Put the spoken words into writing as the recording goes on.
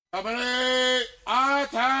Boot camp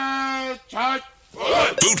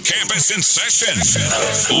is in session.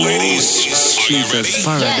 Ladies, are you ready?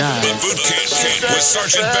 The boot camp with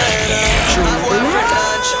Sergeant Ben.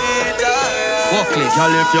 Walk it,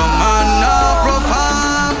 y'all, if your man not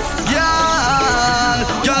perform,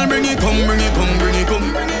 y'all bring it, come, bring it, come, bring it,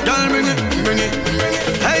 come, y'all bring it, bring it.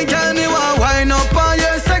 Hey, girl, me want wine up on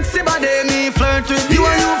your sexy body, me flirt with you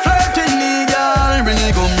and you flirt with me, y'all. Bring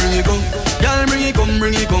it, come, bring it, come, y'all bring it, come,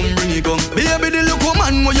 bring it, come, bring it, come. Baby, the look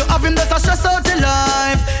woman, when you have him, that's a stress out your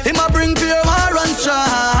life. Him a bring pure heart and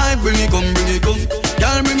strive. Bring it, come, bring it, come.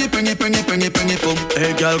 Girl, bring it, bring it, bring it, bring it, bring it, come.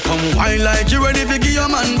 Hey, girl, come wine like you ready to give your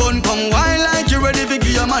man bun. Come wine like you ready to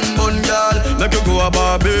give your man bun, girl. Make you go a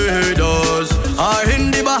Barbados or in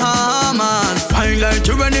the Bahamas. Wine like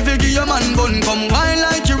you ready to give your man bun. Come wine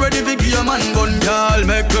like you ready to give your man bun, girl.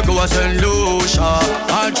 Make you go a St. Lucia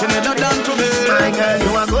or Trinidad and Tobago. My girl,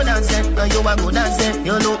 you are good as it. You are good as it.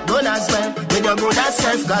 You look good as well. With your good as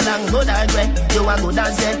self, girl, I'm good as well. You are good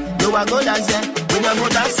as it. You are good as it. With your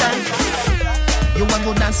good as self. You are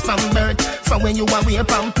good as from birth, from when you are wear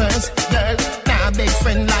pampers, girl. Nah, big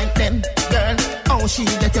friend like them, girl. Oh, she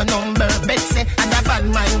get your number, Betsy, and a bad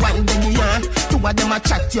mind one day year. Two of them a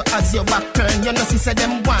chat you as your back turn. You know, she said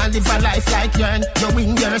them want live a life like yourn. You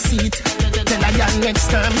in your seat, tell her your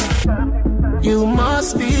next term. You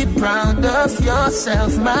must be proud of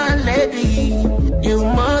yourself, my lady. You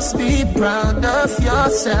must be proud of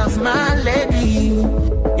yourself, my lady.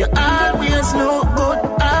 You always look good,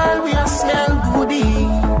 always smell goody.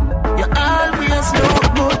 You always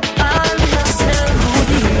look good, always smell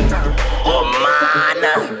goody. Oh man,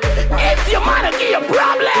 if your man give you a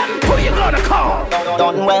problem, who you gonna call?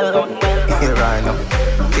 Done well. Here I know.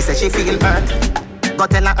 She said she feel hurt,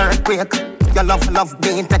 got in a earthquake. Your love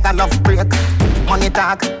being take a love break. Money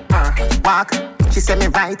talk, walk. She say me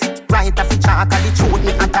right off the chalk. And the truth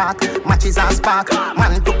me attack, matches and spark.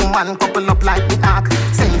 Man to man couple up like the ark.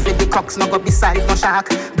 Send for the crooks, no go beside no shark.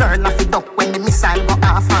 Girl off the duck when the missile go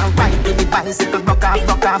off. And ride to the bicycle, rock off,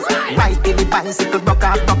 rock off. Ride to the bicycle, rock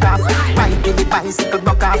off, rock off. Ride to the bicycle,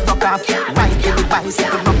 rock off, rock off. Ride to the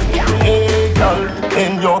bicycle, rock off. Hey girl,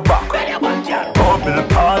 in your back, bubble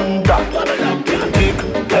panda. Kick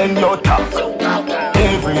in your top,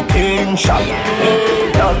 everything shot.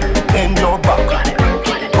 Hey girl, in your back,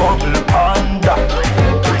 bubble panda.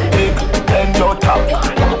 Kick in your top,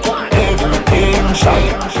 everything shot.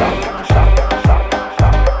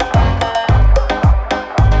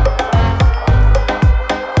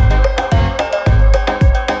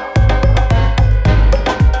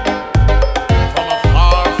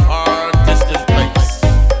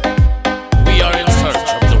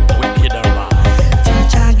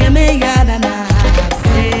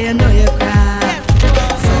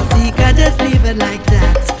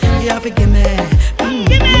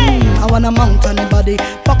 I wanna mount on the body,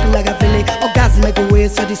 buckle like a filly. Orgasmic away,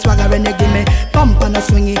 so the swagger when you give me. Pump and a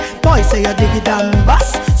swingy, boy say you dig it down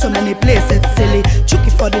bus. So many places it's silly. Chucky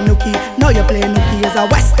for the nookie, now you play nookie. As a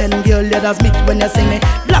western girl, you just meet when you see me.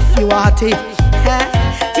 Bluff you hearty,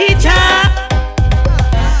 teacher.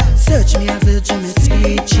 Search me and search me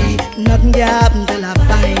screechy. Nothing can happen till I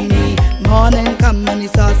find me. Morning come and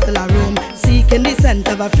it's all still a room. Seeking the scent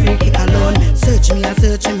of a freaky alone. Search me and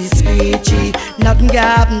search me screechy. Nothing can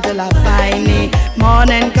happen till I find me.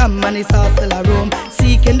 Morning come and it's all still a room.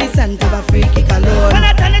 Seeking the scent of a freaky alone. When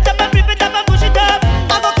I turn it up and flip it up and push it up,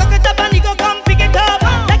 I go cock it up and he go come pick it up.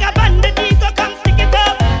 Like a bandit he go come stick it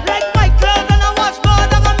up. Like white clothes on a washboard,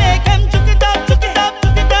 I go make him chuck it up, chuck it up,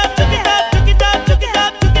 chuck it up, chuck it up, chuck it up, chuck it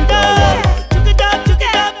up, chuck it up, chuck it up, chuck it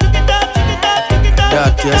up, chuck it up, chuck it up, chuck it up.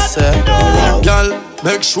 That you say, girl.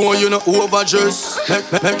 Make sure you not overdress.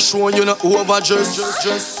 Make sure you not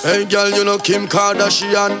overdress. Hey girl, you know Kim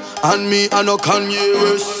Kardashian and me I no Kanye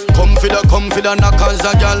West. Come for the knockers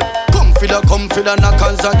a girl. Come for the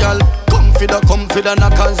knockers a girl. Come for the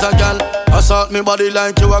knockers a girl. Assault me body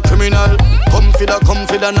like you a criminal. Come for the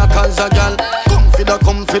knockers a girl.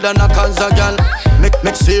 Come for the knockers a girl.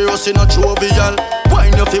 Make serious in a jovial.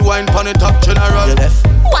 Wine you fi wine pon the top general.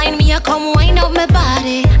 Wine me, come wine up my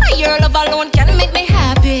body. Your love alone can make me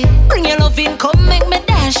happy. Bring your love in, come make me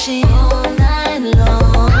dash it all night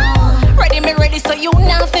long. Ready, so you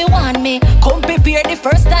now fi want me. Come prepare the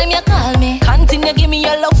first time you call me. Continue, give me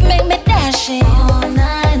your love, make me dash it all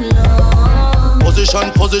night long.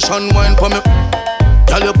 Position, wine for me.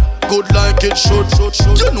 Tell you good like it should.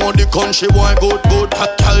 You know the country boy good. I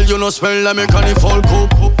tell you no smell like me carnival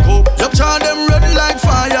cook. You charge them red like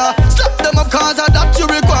fire. Slap them up cause that you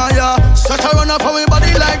require. Set a run up for me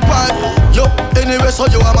body like pipe. Yo, anyway so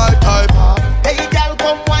you are my type. Hey girl,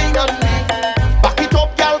 come wine on me. Back it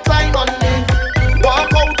up, girl, climb on me.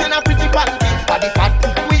 Walk out in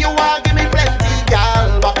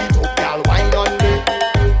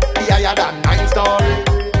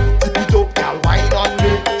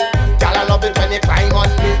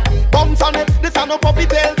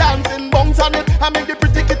dancing, bounce on it. I make the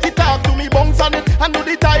pretty kitty talk to me, bounce on it. And do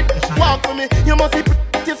the tight walk to me. You must see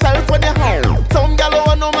yourself when you're home. Some gal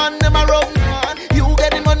over no man, them a rub man. You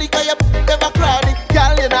get the money cause you never cry.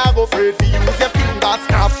 Gal, you not go afraid to use your fingers,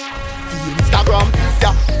 snap. Instagram,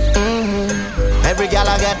 yeah. Every gal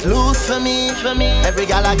I get loose for me. Every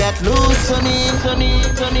gal I get loose for me.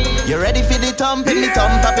 You ready for the thump? In the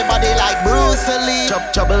thump up your body like Bruce Lee.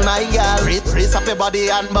 Trouble my gal, raise up your body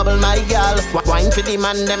and bubble my gal. Wine for the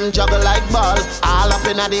man, them juggle like ball. All up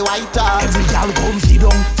in the white top. Every gal come sit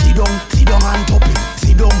down and top him.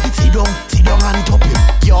 Sit down and top him.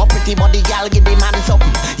 Your pretty body gal, give the man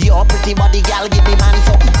something. Your pretty body gal, give the man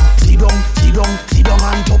something. Sit down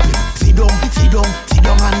and top him. Sit down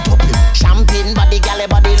and top him. Champagne body gal, your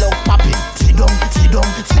body look popping. Sit down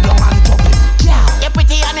and top him. Yeah, you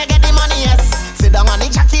pretty and you get the money, yes. Sit down on the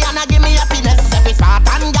jockey and I give me happiness. Every spot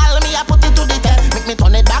and gal, me I put it to the test. Make me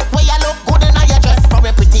turn it back where you look good in your dress. From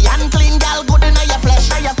your pretty and clean gal, good in your flesh.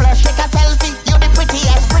 Take a selfie, you the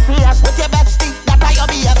prettiest. With your bestie, that I your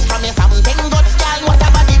BS. From your something good gal,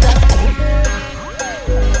 whatever the best.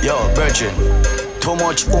 Yo, Virgin, too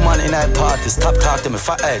much woman in that party. Stop talk to me,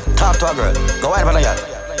 fat head. Talk to a girl. Go wine for the girl.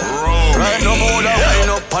 Right no more da wine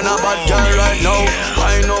up on a bad girl right now.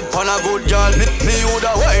 Wine up on a good girl. Me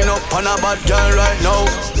woulda wine up on a bad girl right now.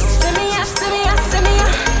 See me ya.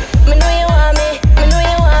 Me know you want me.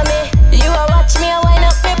 You a watch me a wine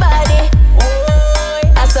up my body.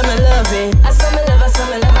 Ooh, I saw me love it. I saw me love it.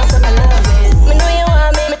 Me know you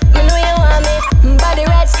want me. Body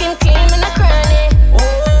right, skin clean, me not cranny.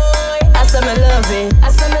 Ooh, I saw me love it. I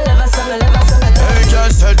saw me love it. Hey girl,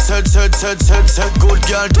 set, good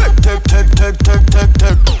girl. Take.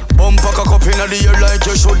 Bumper cock up inna the air like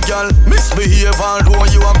you should, girl. Misbehave although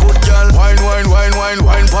you a good girl. Wine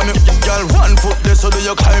for me, girl. 1 foot there so do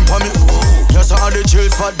you climb for me. Yes, I the chill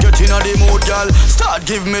spot, get inna the mood, girl. Start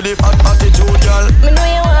give me the hot attitude, girl. Me know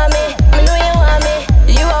you want me.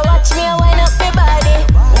 You a watch me a wine up my body.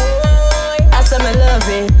 Ooh, I saw me love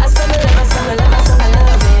it. I saw me love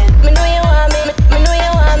it. Me know you want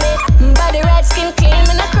me. Body right, skin clean,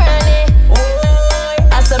 me not cranny.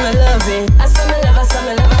 Ooh, I saw me love it. I saw me love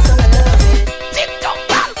it. Tick tock,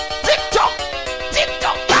 bang, tick tock, tick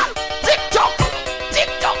tock, bang, tick tock, tick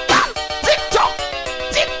tock, bang, tick tock,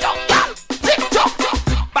 tick tock, bang, tick tock,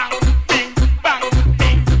 bang, ding, bang,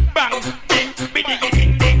 ding, bang, ding, biddy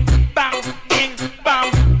ding ding, bang, ding, bang,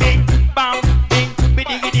 ding, bang, ding,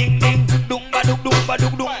 biddy ding ding, dung ba dung ba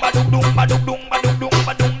dung ba dung ba dung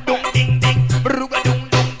ba dung ding ding, bruga dung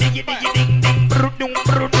diggy ding ding, brudung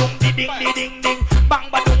ding ding ding, bang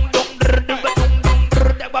ba dung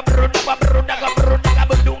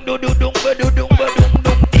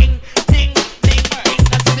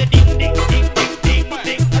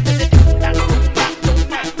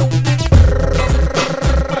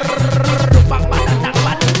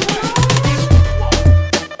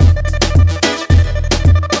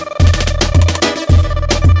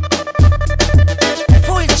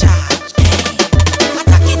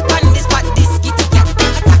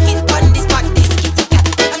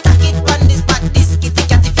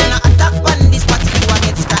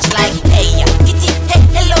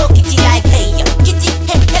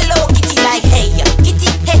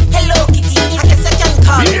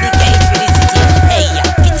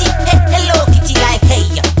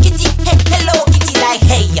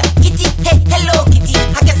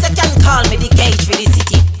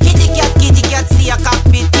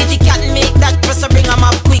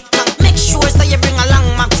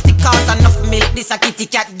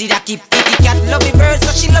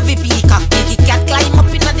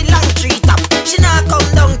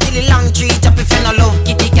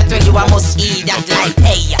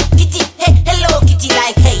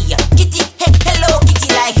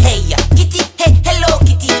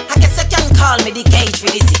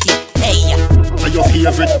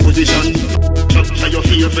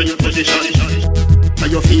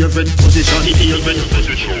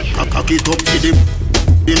Cock it up to the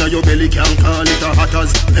inna your belly, can't call it a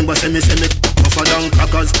hatters. Remember say me tougher than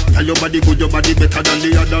crackers. Tell your body good, your body better than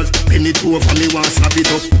the others. Penny two for me, want slap it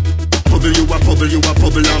up. Bubble you a bubble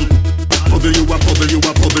lamb. Bubble you a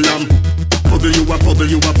bubble lamb. Bubble you a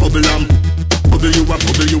bubble lamb. Bubble you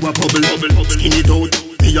a bubble. Skin it out,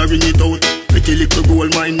 me a ring it out. Pretty little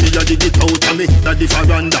gold mine, me a dig it out. And me daddy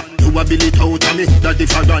faranda, you a bill it out. And me daddy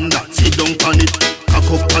faranda, sit down on it. Back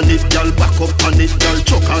up on it, y'all back up on it, y'all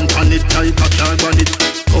choke on it, like a car on it.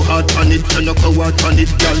 Go hard on it, you no go hard on it,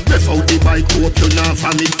 y'all breath out the bike, hope you not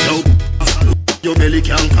from it now. Your belly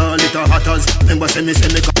can't call it a hatters. Remember say me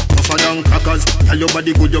tougher than crackers. Tell your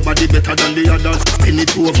body good, your body better than the others. Spin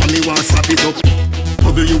it over me, want slap it up.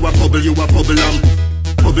 Bubble you a bubble lamb.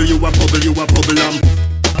 Bubble you a bubble, you a bubble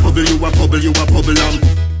Bubble you a bubble, you a bubble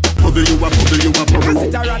Bubble you a bubble, you a bubble. Is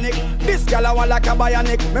it ironic? This girl I want like a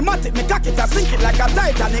bionic. Me mat it, me cock it, I sink it like a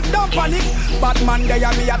Titanic. Don't panic, Batman there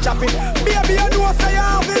and me a chop it. Baby you know say you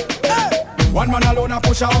have it. Hey. One man alone a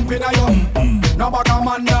push a hump in a you. No bag a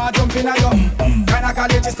man nah jump in a you. Kinda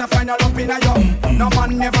college is to find a lump in a you. No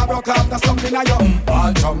man never broke off the stump in a you.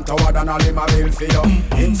 All jump toward and all him a bill for you.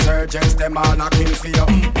 Insurgents them all a kill for you.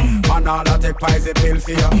 Man all a take poison pill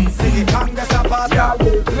for you. Sing it Congress apart. Yeah,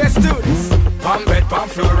 let's do this. Pump bed,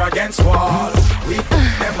 pump floor against wall. We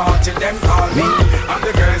them out till them call me. And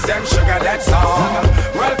the girls them sugar that's all.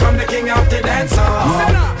 Welcome the king of the dance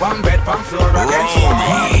hall. Pump bed, pump floor against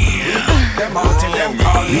wall. Them out till them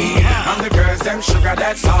call me. And the girls them sugar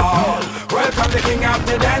that's all. Welcome the king of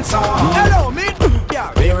the dance hall. Hello me,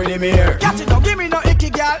 yeah, be ready me here. Catch it, don't give me no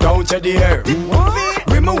icky girl. Don't you dare.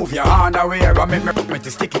 Remove your underwear and make me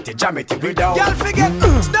to stick it, to jam it, without. Y'all forget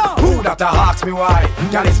down. Who that ask me why?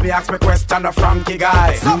 Y'all is me ask me question a Frankie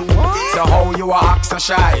guy. So how you a act so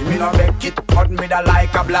shy? Me no make it, but me da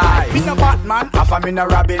like a blind. Me no Batman, half a me no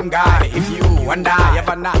Robin guy. If you and I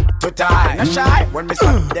ever not to tie, no shy. When me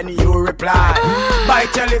stop, then you reply.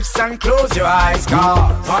 Bite your lips and close your eyes,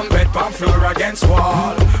 cause pump bed, pump floor against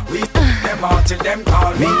wall. We them out till them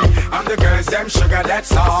call me. I'm the girls, them sugar,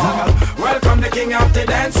 that's all. Welcome the king of the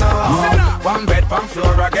dance hall. One bed, pump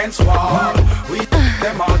floor against wall. We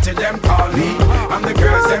them out till them call me. I'm the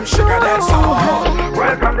girls, them sugar, that's all.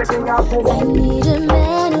 Welcome the king of the dance hall. I need a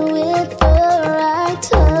man with the right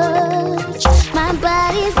touch. My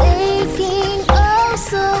body's aching oh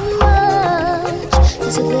so much.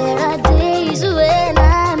 'Cause there are days when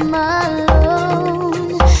I'm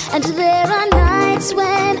alone, and there are nights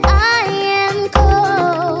when I am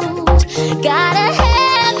cold. Gotta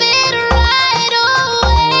have it right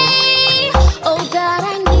away. Oh God,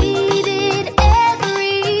 I need it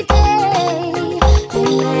every day.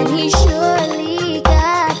 And he surely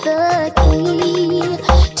got the key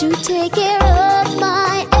to take care of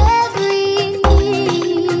my every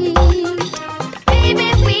need. Baby,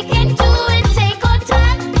 we can do it, take our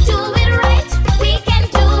time, do it right. We can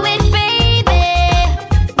do it, baby.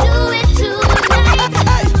 Do it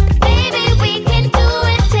tonight. Baby, we can do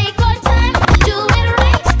it, take our time, do it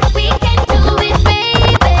right. We can do it,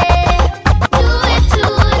 baby. Do it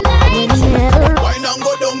tonight. Wine and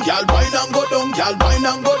go down, gal. Wine and go down, gal. Wine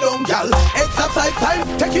and go down, gal. Exercise time.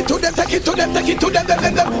 Take it to them, take it to them, take it to them, them.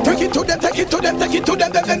 Take it to them, take it to them, take it to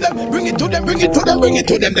them, them. Bring it to them, bring it to them, bring it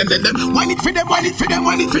to them, them. Wine it for them, wine it for them,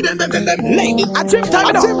 wine it for them, them. Ladies, at same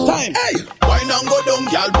time, at same time. Hey, wine and go down,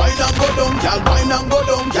 gal. Wine and go down, gal. Wine and go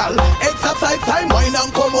down, gal. Exercise time. Wine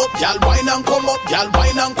and come up, gal. Wine and come up, gal.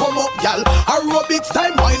 Wine and come up, gal. Aerobics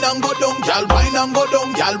time. Wine and go down, gal. Wine and go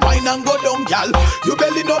down, gal. Wine and go down, gal. You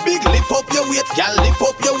belly no big, lift up your weight, gal. Lift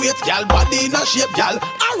up your weight, gal. Body in a shape, gal.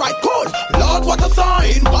 Alright, cool. Lord, what a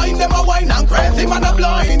sign. Wine them a wine and crazy man a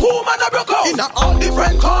blind. Who man a broke out? In a all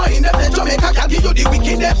different kind. Them say Jamaica can give you the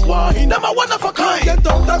wickedest wine. Them a one of a kind. Get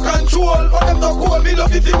out of control. Or them no cool. Me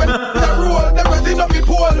love it when they roll. Them ready on me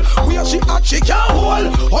pole. Where she at, she can't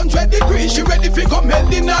hold. 100 degrees, she ready fi come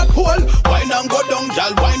melt in that pole. Wine and go down,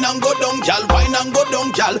 gal. Wine and go down, gal. Wine and go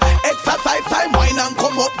down, gal. Exercise time. Wine and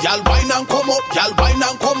come up, gal. Wine and come up, gal. Wine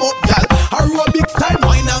and come up, gal. Aerobics time.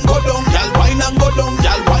 Wine and go down, gal. Wine and go down,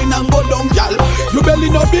 gal. Wine and go down, gal. You belly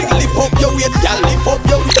no big, lift up your weight, gal. Lift up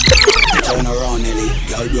your weight. Turn around, Nelly.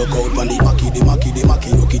 Girl broke out on the Maki.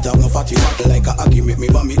 Look it up, no fatty rock like a Aki. Make me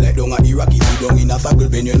vomit like down at Iraqi. Sit down in a circle,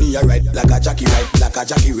 bend your knee right like a Jackie, right like a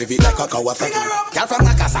Jackie. Rev it like a Kawasaki. Girl from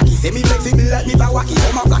Nagasaki, say me flexible like me Zawaki.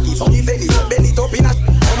 I'm a flaky, so me belly, bend it up in a.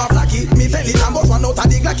 I'm a flaky, me fell it, I'm one out of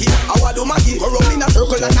the glacky. I want to Maki, go round in a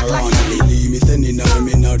circle like a clacky. Me sending her,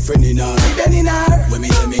 me not friending her. Me bending her, when me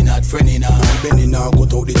say me not friending her. Me bending her,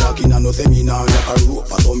 cut out the talking and no seminar. Like a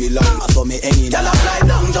rope, I saw me long, I saw me hanging. Girl I fly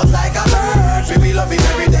down just like a bird. Feel me love it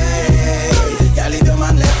every day. Girl if your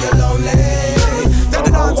man left you lonely. Take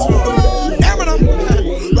the dance floor.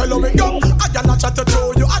 Well we go, I cannot chat to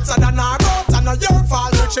you. Hotter than a goat, and a your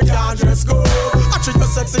fault that she can't just go. I treat you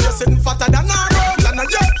sexy, you sitting fatter than a goat, and a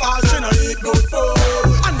your fault she no eat good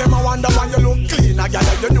food. And them I wonder why you look clean. I got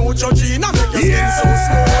you know Georgina make your skin so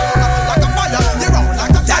smooth. Like a fire, you're out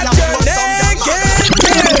like a tire.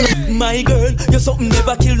 My girl, you're something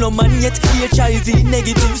never kill no man yet. HIV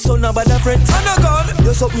negative, so no bad friend. And a girl,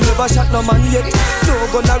 you're something never shot no man yet. No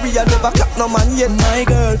gonorrhea never clap no man yet. My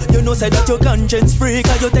girl, you know say that your conscience free.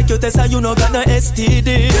 Cause you take your test and you no got no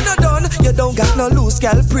STD. You know done, you you don't got no loose,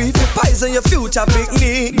 girl. Pre poison your future, big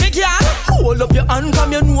knee. Big girl, hold up your hand,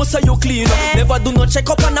 come your nose so you clean. Never do no check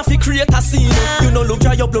up and have to create a scene. You know look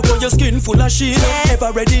dry up, look on your skin full of sheen.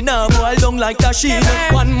 Ever ready now, boy, long like the sheen.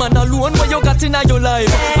 One man alone, what you got in your life.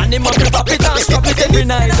 And him up to pop it and scrap it every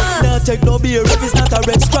night. Not take no beer if it's not a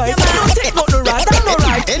red stripe. Don't take no right, I'm no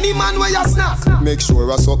right. Any man where you snack. Make sure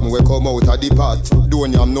a something will come out of the pot.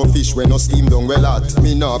 Don't yam no fish when no steam down well hot.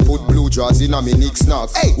 Me nah put blue jaws in a me nick snack.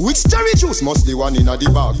 Hey, which cherry juice? Must the one in a the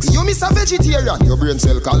box. You miss a vegetarian. Your brain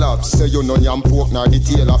cell collapse. Say you no yam pork nor the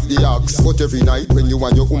tail of the ox. But every night when you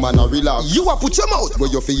and your woman a relax, you a put your mouth where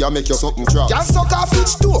your fear make your something trap. Can't suck off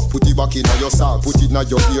each toe. Put it back in your sack. Put it in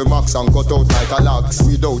your ear max and cut out like a lax.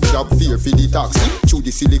 Without job fear for the tax. Through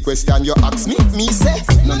the silly question you ask me. Me say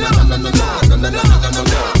no no no no no no no no no no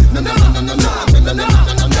no no no no no no.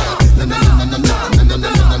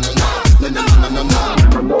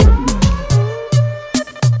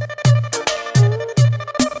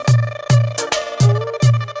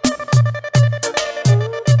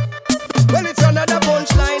 Well, it's another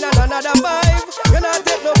punchline and another vibe. You not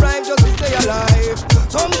take no bribe just to stay alive.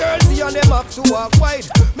 Some girls see and them have to walk wide.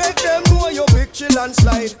 Make them know your big chill and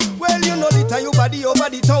slide. Well, you know the tie you body over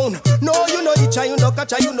the town. No, you know the chai, you know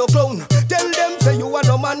catch, you know clown. Tell them say you are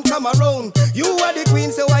no man come around. You are the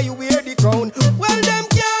queen, so why you wear the crown? Well, them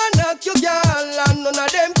can't knock you, girl, and none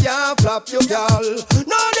of them can flop you, girl.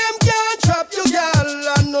 No, them can't trap you, girl,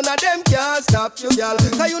 and none of them can stop you, girl.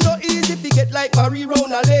 Cause you know easy to get like Marie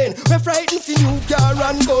round a lane. We frightened for new car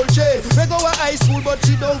and gold chain. We go to high school, but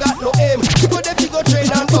she don't got no aim. She go there, she go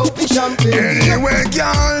train and go for champagne. Anyway,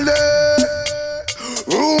 girl,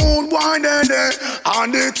 rude boy,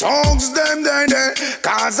 and the tongues, them,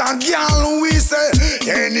 cause a girl, we say,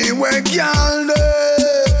 anyway, girl,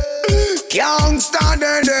 can't stand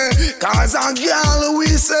cause a girl, we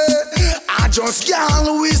say, I just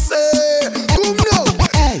girl, we say, boom, no.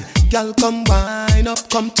 Hey, girl, come wind up,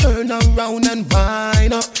 come turn around and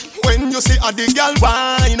wind up. When you see a the girl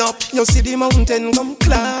wind up, you see the mountain come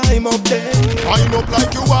climb up there. Wind up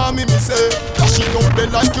like you want me say. Dashing out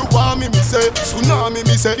there like you want me say. Tsunami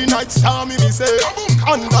me say, the night star me say.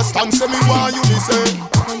 Understand say me want you me say.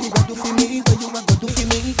 What you a do for me? What you a go do for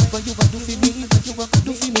me? What you a do for me? What you a go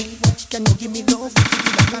do for me? Can you give me love?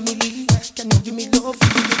 Like family? Can you give me love?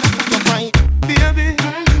 Like wine, baby.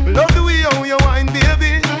 Love the way how you wine,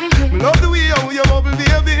 baby. Love the way how you bubble,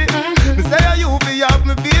 baby. Me say you be have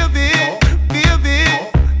me, baby, baby,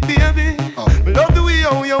 baby. Love the way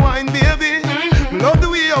how you wine, baby. Love the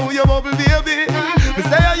way how you bubble, baby. Me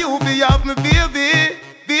say you be have me, baby,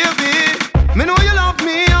 baby. Me know you love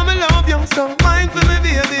me, and me love you, so wine for me,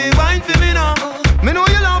 baby, wine for me now. Me know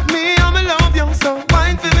you love me, and me love you, so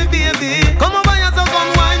wine for me, baby. Come over here, so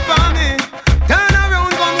come wine for me. Turn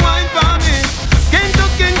around, come wine for me. Skin to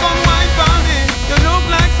skin, come wine for me. You look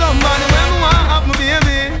like somebody when me want have me,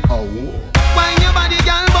 baby. Wine your body,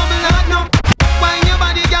 girl, bubble hot now. Wine your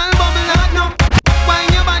body, girl, bubble hot now.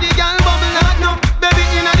 Wine your body, girl, bubble hot now. Baby,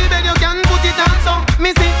 inna the bed you can put it on so.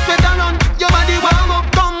 Me see sweat run, your body warm up.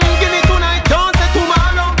 Come give me tonight, don't say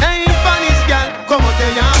tomorrow. Hey, Spanish girl, como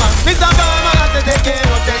te llamas? Mr. Barman, I say te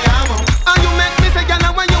quiero, te llamo. And you make me say,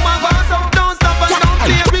 girl, when you want go so. Don't stop and don't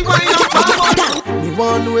play, rewind up, vamos. Me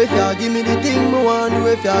want know if you give me the thing. Me want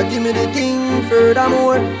know if you give me the thing.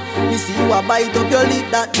 Furthermore, me see you a bite up your lip,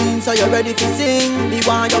 that means so you're ready to sing. Me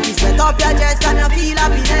want you to sweat up your chest and you feel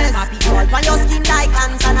happiness. Happy all on your skin like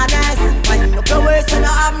ants and a nest. Wind up your waist so you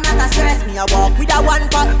have not a stress. Me a walk with a one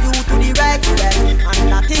pack, you to the red stress. And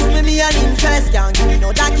that is me an interest. Can't give me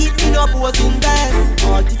no jacket, me no pose invest.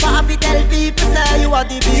 All if I have to tell people say you are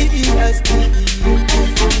the B-E-S-T-E.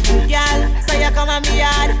 Girl, so you come on me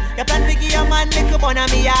yard. You plan to give your man little bun on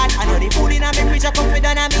me yard. I know the food in a me fridge, you come fit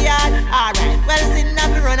on me yard. Alright, well sin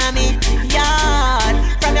up run on me yard.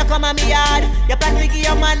 From you come on me yard. You plan to give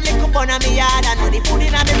your man little bun on me yard. I know the food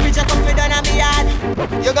in a me fridge, you come fit on me yard.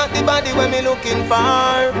 You got the body when me looking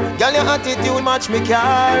for. Girl, your attitude match me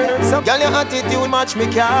car. So, girl, your attitude match me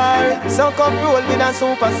car. So come roll with a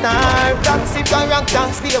superstar. Taxi can rock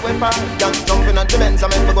down, stay away far. Young jumping at the Benz, I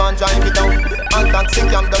make me go and drive it down. All taxi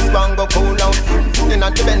can just go and go cool out. In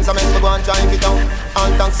at the Benz, I make me go and drive it down.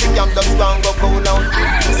 All taxi can just go and go cool out.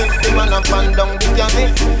 60 man and fan down the candy.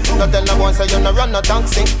 No tell no boy say you no run no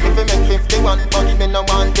taxi. If you make 51, but me no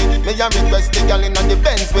want it. Me a request the girl in the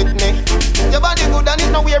Benz with me. Your body good and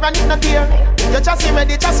it no wear and it no tear. Your chassis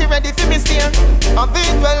ready for me steer. A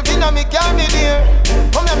V12 in a me car me dear.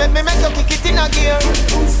 Come here make you kick it in a gear.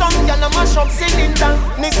 Some girl a mash up cylinder.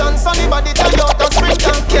 Nissan Sunny body Toyota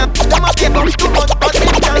Sprinter. Them a pick up too much but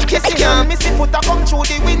it can't kiss it. Me see foot a come through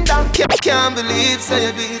the window. Can't can't believe, say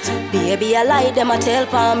you beat. Baby, I lie, them a tell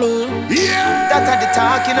pa me. Yeah! That are the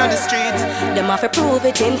talking on the street. Them have to prove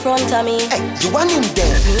it in front of me. Hey, you want him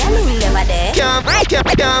there? Me and him never there.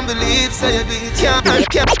 Can't believe, say you beat.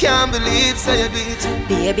 Can't believe, say you beat.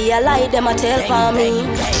 Baby, I lie, them a tell pa me.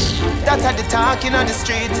 That are the talking on the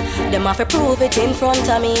street. Them have to prove it in front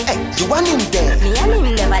of me. Hey, you want him there? Me and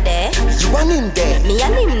him never there. You want him there? Me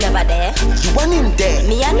and him never there. You want him there?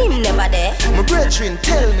 Me and him never there. My brethren,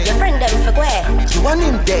 tell me. Your friend them for where? You want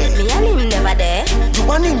him there? Me and him never there. You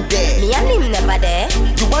want him there? Me and him never there.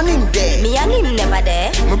 You want him there? Me and him never there.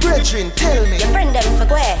 My brethren, tell me. Your friend them for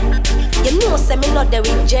where? You know say me not there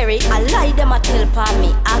with Jerry. I lie them a tell pa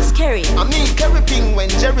me. Ask Kerry. I mean Kerry Ping when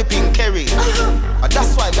Jerry Ping Kerry.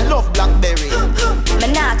 That's why me love Blackberry. Me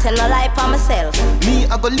not tell no lie pa myself. Me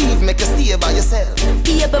I go leave, make you stay by yourself.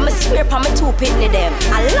 Baby, me swear pa me two pitney them.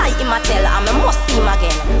 I lie him a tell, and me must see him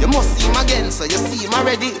again. You must see him again, so you see him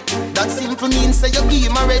already. That simple means say you give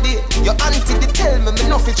him already. Your auntie they tell me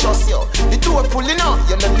nothing trust you. The door pulling up,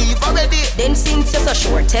 you not leave already. Then since you're so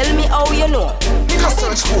sure, tell me how you know. Me not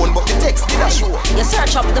search phone, but the text did a show. You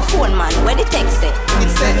search up the phone, man, where the text say? It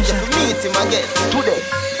said you fi meet him again today.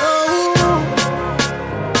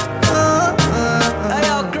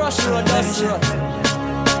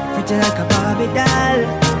 Pretty like a Barbie doll.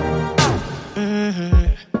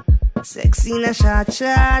 Sexy in a short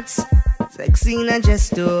shots, sexy in a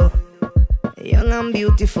gesto. Young and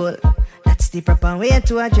beautiful, that's the proper way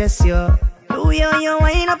to address you. The way how you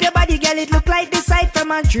wind up your body, girl, it look like the sight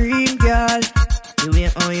from a dream, girl. The way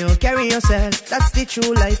how you carry yourself, that's the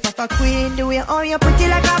true life of a queen. The way how you pretty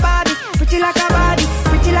like a Barbie, pretty like a Barbie,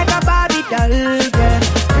 pretty like a Barbie doll, girl.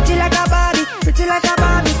 Pretty like a Barbie, pretty like a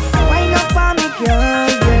Barbie. Wind up for me, girl,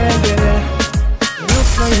 yeah, yeah.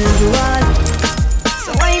 Looks unusual,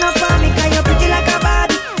 so wind up for me, 'cause you're pretty like a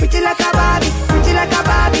Barbie, pretty like a Barbie, pretty like a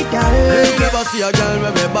Barbie doll. Me never see a girl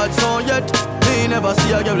with a bad song yet. Me never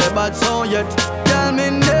see a girl with a bad song yet. Girl, me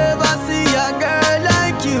never see a girl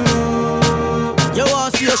like you. You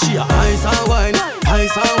want to see a she a ice and wine,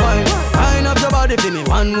 ice and wine. Wind up your body for me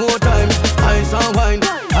one more time. Ice and wine,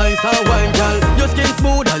 girl. Your skin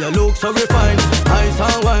smooth and your look so refined. Ice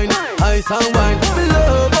and wine, ice and wine. Me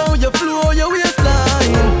love how you flow your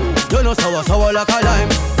waistline. You know sour like a lime.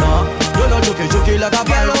 Nah, you know juky like a pine.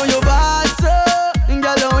 Girl, how you bad so,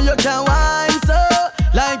 girl, how you can wine so.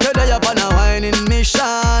 Like you're there upon a whining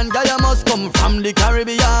mission. Girl, you must come from the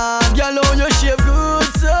Caribbean. Girl, how you shape good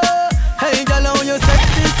so. Hey, girl, how you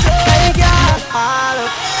sexy so. Hey, girl,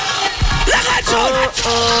 look at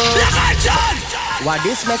John. What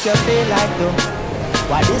this make you feel like though?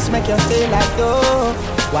 What this make you feel like though?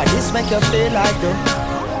 What this make you feel like though?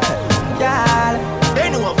 Girl,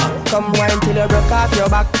 come wine till you broke off your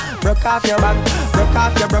back, broke off your back, broke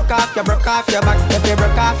off your back. If you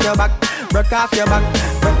broke off your back, broke off your back,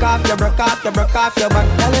 broke off your back.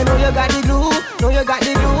 Girl, you know you got the glue, know you got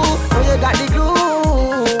the glue, know you got the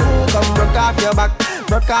glue. Come broke off your back,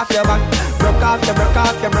 broke off your back, broke off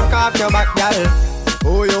your back, girl.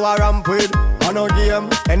 Who you are ramp with? On no game.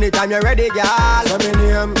 Anytime you're ready, girl. So me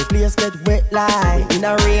name. The place get wet like in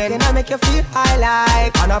a rain. Then I make you feel high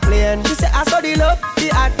like on a plane. She say I saw the love, the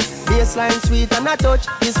hot baseline sweet and I touch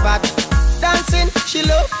the spot. Dancing, she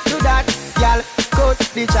love do that. Girl, cut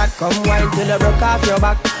the chat. Come wine till you broke off your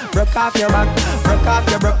back, broke off your back, broke off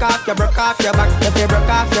your back. If you broke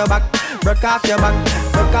off your back, broke off your back,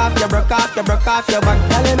 broke off your back.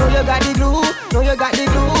 Girl, you know you got the glue, know you got the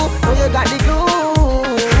glue, know you got the glue.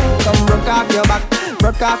 Come broke off your back,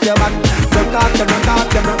 broke off your back, broke off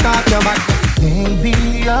your back.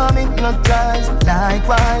 Baby, I'm hypnotized.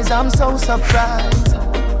 Likewise, I'm so surprised.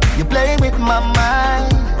 You play with my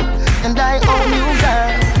mind, and I own you,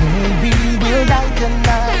 girl. Maybe we'll die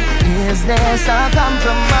tonight. Is there some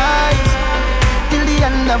compromise till the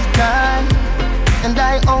end of time? And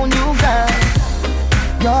I own you, girl.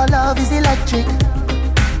 Your love is electric.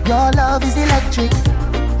 Your love is electric.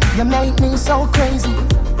 You make me so crazy.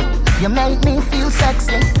 You make me feel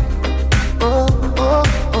sexy. Oh, oh,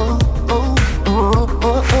 oh, oh, oh,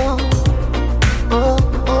 oh, oh. Oh,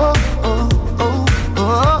 oh, oh, oh,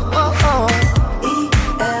 oh, oh, oh.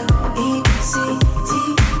 E-L-E-C-T-R-I-C.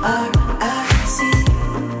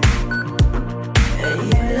 And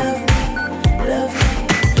you love me, love me.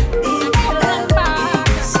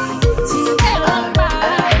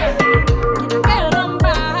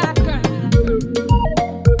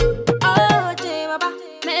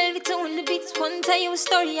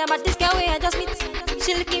 Story about this girl where I just meet.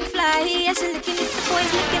 She looking fly, yeah, she looking it.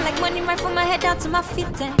 Always looking like money right from my head down to my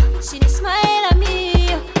feet. And she just smile at me.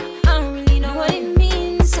 I don't really know what it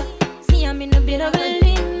means. Me, I'm in a bit of a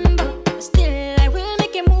limbo. Still, I will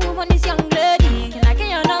make a move on this young girl.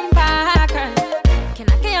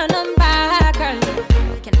 your number, girl?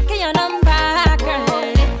 Can I get your number,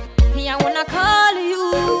 girl? Me, I wanna call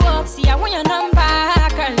you up. See, I want your number,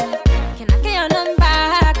 girl. Can I get your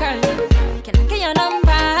number, girl? Can I get your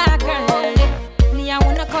number, girl? Me, I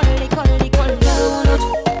wanna call you.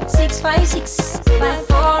 656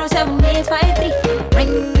 54 7853.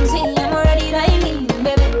 Rings in, I'm already dialing,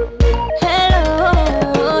 baby. Hello,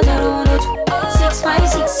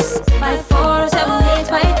 656 54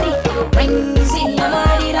 7853. Rings in, I'm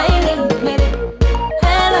already dialing, baby.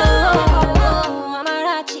 Hello,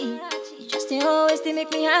 Amarachi. You just always to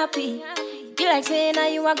make me happy. Be like saying now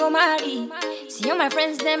you are go marry. See all my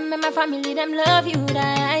friends, them and my family, them love you.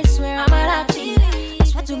 That I swear Amarachi. I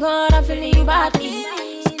swear to God I'm feeling you badly.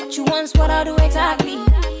 What you want, what I do exactly.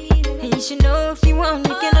 And you should know if you want,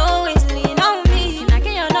 you can always lean on me. Can I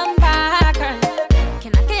get your number, girl?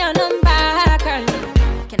 Can I get your number, girl?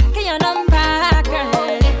 Can I get your number,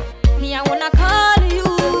 girl? Me, I wanna call you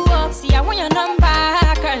up. See, I want your number,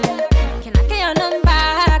 girl. Can I get your number,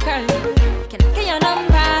 girl? Can I get your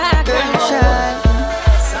number, girl?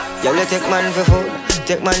 Yo, let's take man for food.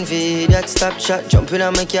 Take man for that stop shot. Jump in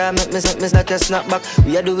on my car, make me like a snapback.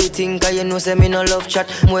 We a do we think, cause you know say me no love chat.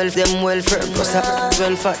 Well, them well firm, plus a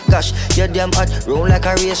well fat. Gosh, you're damn hot, roll like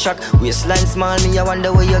a race track. Waistline small, me I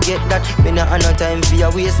wonder where you get that. Me not have no time for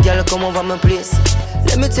your waist, girl, come over my place.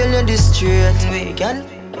 Let me tell you this straight. We can,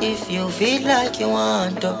 if you feel like you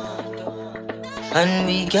want to. And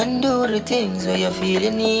we can do the things where you feel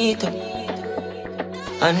you need to.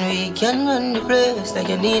 And we can run the place like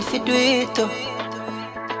you need to do it too.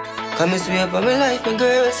 Come and swear by my life, my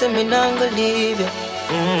girl, say me not gonna leave you.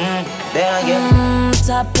 There again.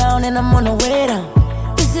 Top down and I'm on the way down.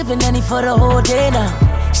 We sipping any for the whole day now.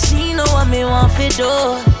 She know what me want for do. A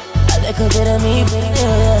little bit of me, baby,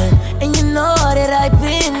 yeah. And you know that I've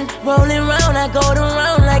been rolling round, I go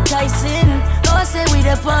around like Tyson. Lord say we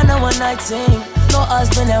the fun of one night thing. No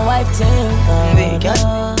husband and wife thing. We can,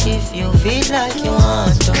 if you feel like you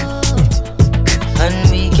want to.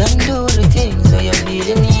 And we can do the things so you feel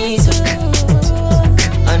you need to.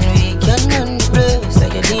 And we can run the place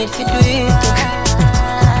like you need to do it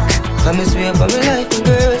too. Come and swear by my life, my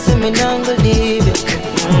girl, say me not gonna leave you.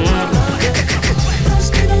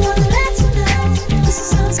 This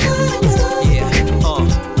is how it's gonna go.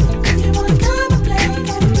 If you wanna come and play,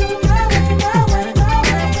 gotta do right.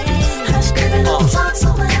 Hush, baby, don't talk so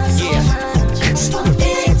much. Just wanna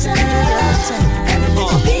be time.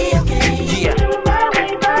 Everything'll be okay.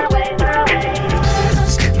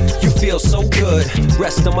 Feel so good,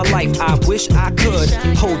 rest of my life I wish I could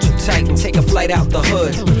hold you tight and take a flight out the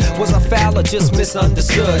hood. Was I foul or just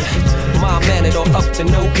misunderstood? Mild-mannered or up to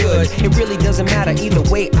no good? It really doesn't matter either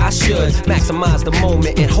way, I should maximize the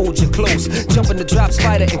moment and hold you close. Jump in the drop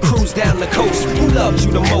spider and cruise down the coast. Who loved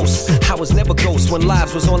you the most? I was never ghost when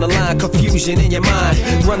lives was on the line. Confusion in your mind,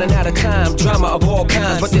 running out of time, drama of all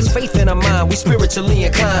kinds. But there's faith in our mind, we spiritually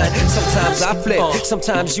inclined. Sometimes I flip,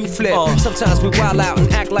 sometimes you flip. Sometimes we wild out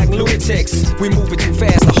and act like lunatics. We move it too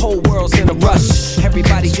fast, the whole world's in a rush.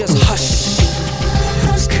 Everybody just hush.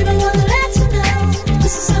 Hush, baby, wanna let you know.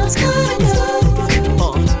 This is how it's gonna go.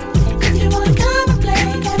 If you wanna come and play,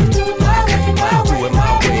 gotta do it my way, my way. Do it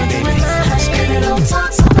my way, baby. Hush, baby, don't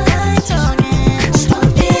talk so much. Just wanna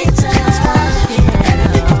be time.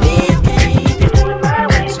 Everything'll be okay. Do it my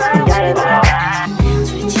way, my way. Dance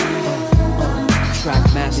with you. Track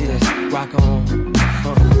masters, rock on.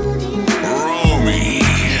 Romy.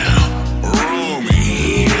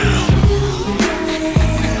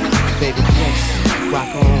 Baby, yes,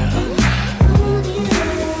 rock on.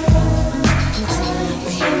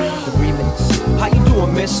 The remix. How you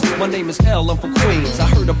doing, miss? My name is L, I'm from Queens. I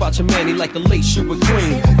heard about your man, he like the late Sugar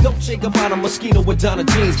Queen. Dolce Gabbana Moschino with Donna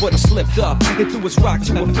jeans, but he slipped up and threw his rock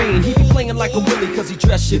to a fiend. He be playing like a Willie cause he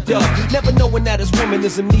dressed shit up. Never knowing that his woman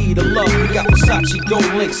is in need of love. We got Versace,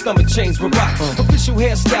 gold link, stomach chains with rocks. Official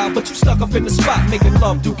hairstyle, but you stuck up in the spot. Making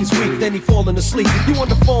love, Duke is weak, then he falling asleep. You on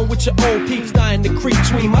the phone with your old peeps, dying to creep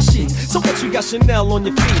between my sheets. So what you got Chanel on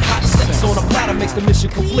your feet? Hot sex on a platter makes the mission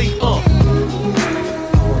complete. I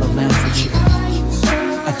wanna laugh with you.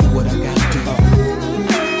 I do what I gotta do. I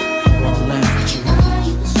wanna laugh with you. I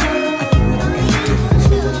do what I gotta do.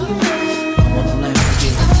 I wanna laugh with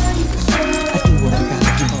you. I do what I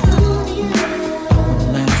gotta do. I wanna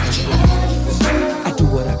laugh with you. I do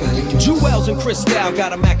what I gotta do. Jewels and Chris style,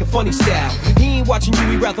 got him acting funny style. He ain't watching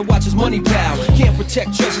you, he rather watch his money pal. Can't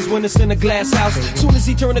protect treasures when it's in a glass house. Soon as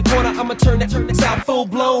he turn the corner, I'ma turn that out full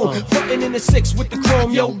blown. Frontin' in the 6 with the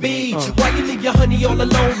chrome, yo B. Why you leave your honey all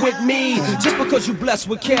alone with me? Just because you blessed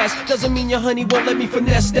with cash doesn't mean your honey won't let me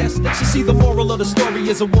finesse that. You see, the moral of the story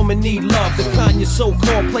is a woman need love, the kind your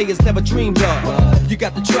so-called players never dreamed of. You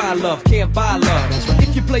got to try love, can't buy love.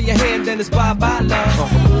 If you play your hand, then it's bye-bye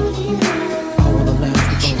love.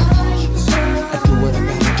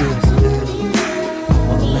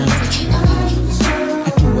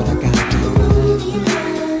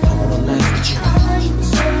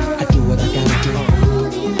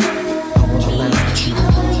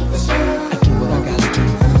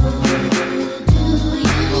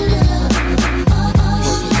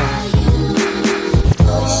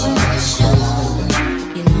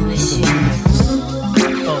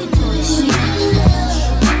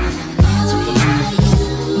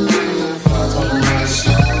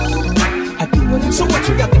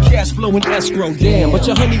 In escrow, damn, but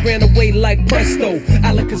your honey ran away like presto.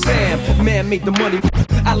 Alakazam, man made the money.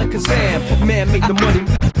 Alakazam, man made the money.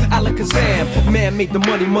 Alakazam, man made the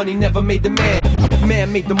money, money never made the man.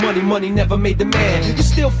 Man made the money, money never made the man. You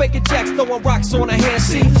still faking jacks, throwing rocks on a hand.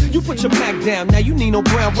 See, you put your Mac down, now you need no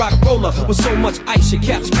brown rock roller. With so much ice, your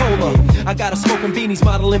cap's polar. I got her smoking beanies,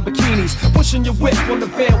 modeling bikinis, pushing your whip on the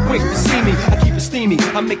Van Wick to see me. I keep it steamy,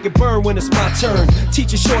 I make it burn when it's my turn.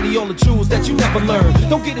 Teach a shorty all the jewels that you never learned.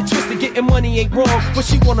 Don't get it twisted, getting money ain't wrong, but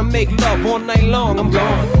she wanna make love all night long. I'm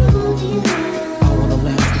gone.